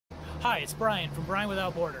Hi, it's Brian from Brian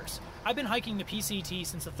Without Borders. I've been hiking the PCT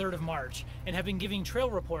since the 3rd of March and have been giving trail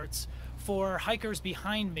reports for hikers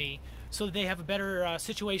behind me so that they have a better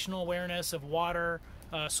situational awareness of water,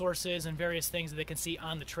 sources, and various things that they can see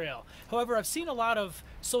on the trail. However, I've seen a lot of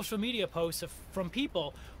social media posts from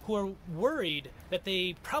people who are worried that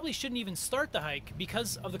they probably shouldn't even start the hike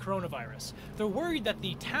because of the coronavirus. They're worried that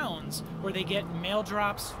the towns where they get mail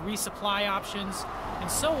drops, resupply options, and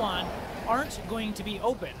so on aren't going to be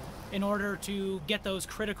open in order to get those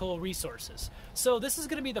critical resources. So this is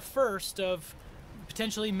going to be the first of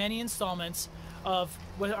potentially many installments of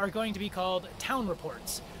what are going to be called town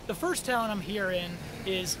reports. The first town I'm here in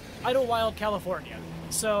is Idyllwild, California.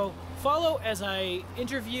 So follow as I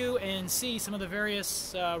interview and see some of the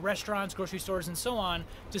various restaurants, grocery stores, and so on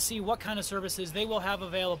to see what kind of services they will have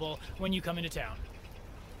available when you come into town.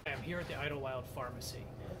 I'm here at the Idyllwild Pharmacy,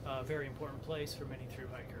 a very important place for many thru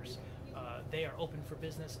hikers. They are open for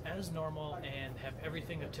business as normal and have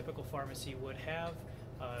everything a typical pharmacy would have,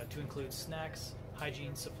 to include snacks,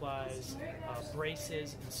 hygiene supplies,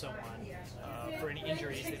 braces, and so on, for any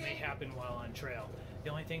injuries that may happen while on trail. The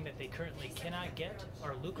only thing that they currently cannot get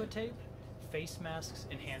are leukotape, face masks,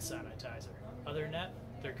 and hand sanitizer. Other than that,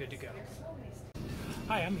 they're good to go.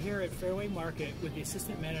 Hi, I'm here at Fairway Market with the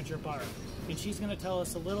assistant manager, Barb, and she's going to tell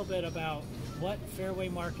us a little bit about what Fairway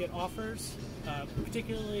Market offers,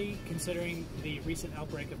 particularly considering the recent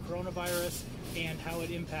outbreak of coronavirus and how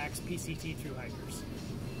it impacts PCT thru hikers.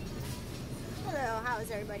 Hello, how is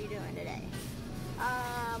everybody doing today?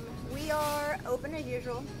 We are open as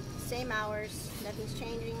usual, same hours, nothing's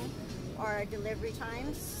changing. Our delivery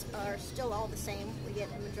times are still all the same. We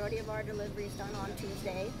get the majority of our deliveries done on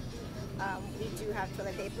Tuesday. We do have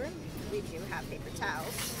toilet paper, we do have paper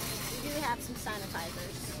towels, we do have some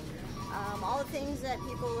sanitizers. All the things that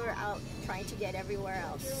people are out trying to get everywhere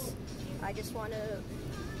else. I just want to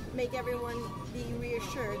make everyone be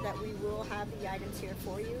reassured that we will have the items here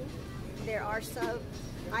for you. There are some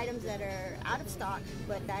items that are out of stock,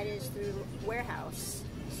 but that is through warehouse,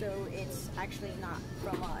 so it's actually not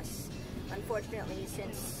from us. Unfortunately,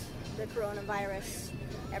 since the coronavirus,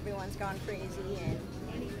 everyone's gone crazy and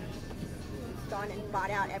gone and bought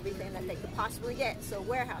out everything that they could possibly get, so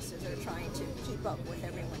warehouses are trying to keep up with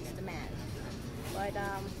everyone's demand. But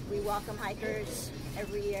we welcome hikers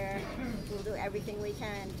every year. We'll do everything we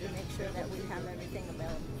can to make sure that we have everything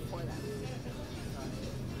available for them.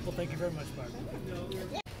 Well, thank you very much, Barb.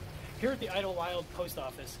 Yeah. Here at the Idyllwild Post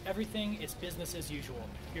Office, everything is business as usual.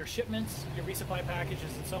 Your shipments, your resupply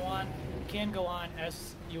packages, and so on can go on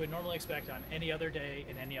as you would normally expect on any other day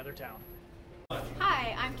in any other town.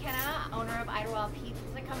 Hi, I'm Kenna, owner of Idyllwild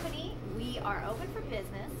Pizza Company. We are open for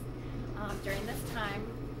business during this time,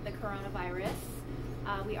 the coronavirus.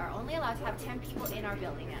 We are only allowed to have 10 people in our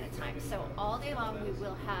building at a time, so all day long we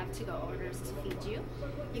will have to-go orders to feed you.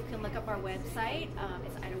 You can look up our website,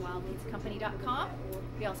 it's idyllwildpizzacompany.com.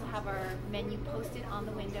 We also have our menu posted on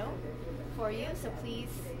the window for you, so please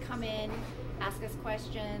come in, ask us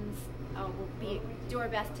questions. We'll do our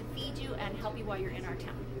best to feed you and help you while you're in our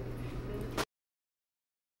town.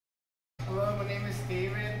 Hello, my name is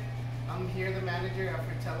David. I'm here, the manager at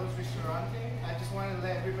Fratello's Ristorante. I just wanted to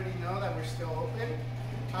let everybody know that we're still open.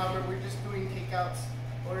 However, we're just doing takeouts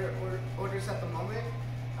orders at the moment.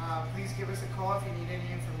 Please give us a call if you need any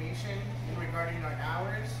information regarding our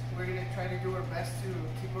hours. We're going to try to do our best to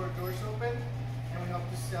keep our doors open, and we hope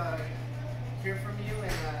to hear from you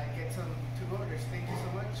and get some two orders. Thank you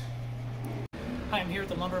so much. Hi, I'm here at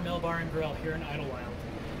the Lumber Mill Bar and Grill here in Idyllwild.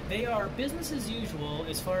 They are business as usual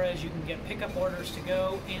as far as you can get pickup orders to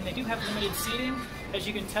go, and they do have limited seating. As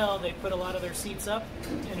you can tell, they put a lot of their seats up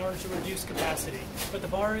in order to reduce capacity. But the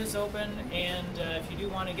bar is open, and if you do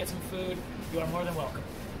want to get some food, you are more than welcome.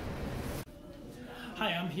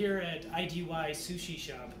 Hi, I'm here at IDY Sushi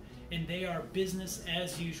Shop, and they are business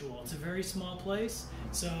as usual. It's a very small place,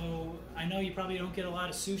 so I know you probably don't get a lot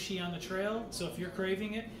of sushi on the trail, so if you're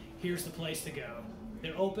craving it, here's the place to go.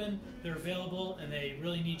 They're open, they're available, and they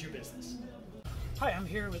really need your business. Hi, I'm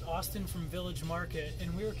here with Austin from Village Market,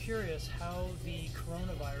 and we were curious how the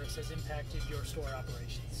coronavirus has impacted your store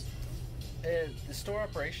operations. The store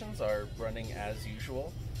operations are running as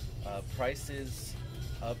usual. Prices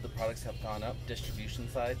of the products have gone up, distribution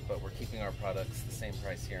side, but we're keeping our products the same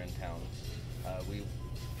price here in town. We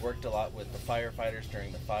worked a lot with the firefighters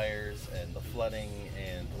during the fires and the flooding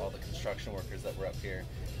and all the construction workers that were up here.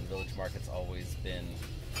 And Village Market's always been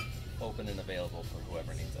open and available for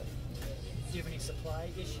whoever needs it. Do you have any supply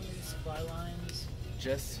issues, supply lines?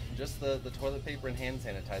 Just the toilet paper and hand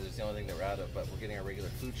sanitizer is the only thing that we're out of, but we're getting our regular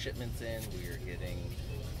food shipments in. We are getting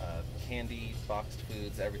candy, boxed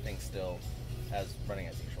foods, everything still running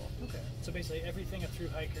as usual. Okay. So basically everything a thru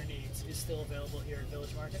hiker needs is still available here at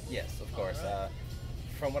Village Market? Yes, of course. All right.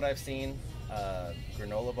 From what I've seen,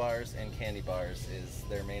 granola bars and candy bars is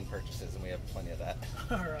their main purchases, and we have plenty of that.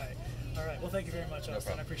 All right. All right. Well, thank you very much, No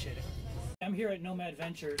Austin. I problem. appreciate it. I'm here at Nomad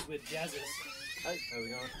Ventures with Jazzis. Hi, how's it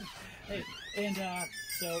going? Hey, and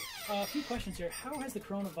so a few questions here. How has the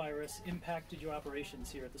coronavirus impacted your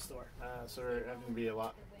operations here at the store? So we're having to be a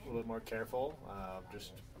little bit more careful,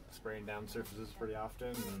 just spraying down surfaces pretty often,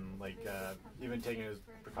 and even taking as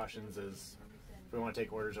precautions as if we want to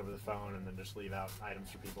take orders over the phone and then just leave out items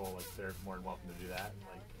for people, like they're more than welcome to do that.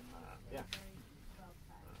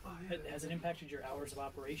 Has it impacted your hours of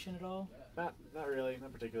operation at all? Not really,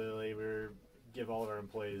 not particularly. We give all of our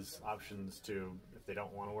employees options to, if they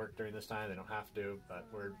don't want to work during this time, they don't have to, but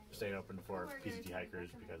we're staying open for PCT hikers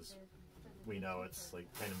because we know it's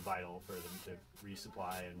like kind of vital for them to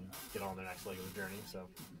resupply and get on their next leg of the journey. So,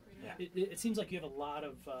 yeah. It seems like you have a lot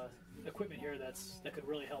of equipment here that could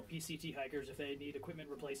really help PCT hikers if they need equipment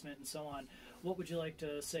replacement and so on. What would you like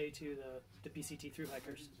to say to the PCT thru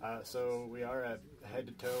hikers? So we are a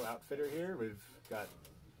head-to-toe outfitter here. We've got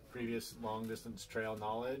previous long-distance trail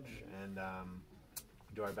knowledge and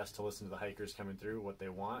do our best to listen to the hikers coming through, what they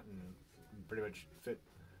want, and pretty much fit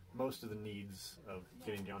most of the needs of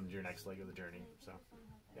getting on to your next leg of the journey. So,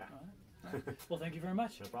 yeah. All right. Well, thank you very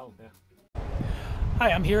much. No problem, yeah.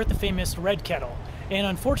 Hi, I'm here at the famous Red Kettle, and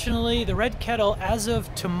unfortunately the Red Kettle as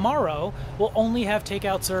of tomorrow will only have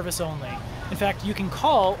takeout service only. In fact, you can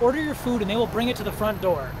call, order your food, and they will bring it to the front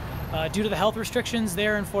door. Due to the health restrictions,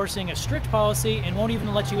 they're enforcing a strict policy and won't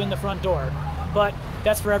even let you in the front door. But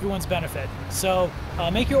that's for everyone's benefit. So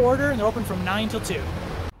make your order, and they're open from 9 till 2.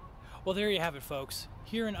 Well, there you have it, folks.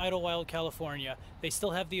 Here in Idyllwild, California, they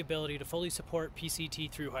still have the ability to fully support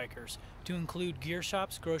PCT thru hikers, to include gear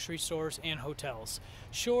shops, grocery stores, and hotels.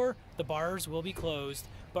 Sure, the bars will be closed,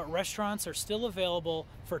 but restaurants are still available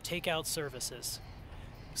for takeout services.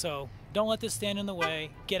 So don't let this stand in the way.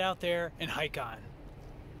 Get out there and hike on.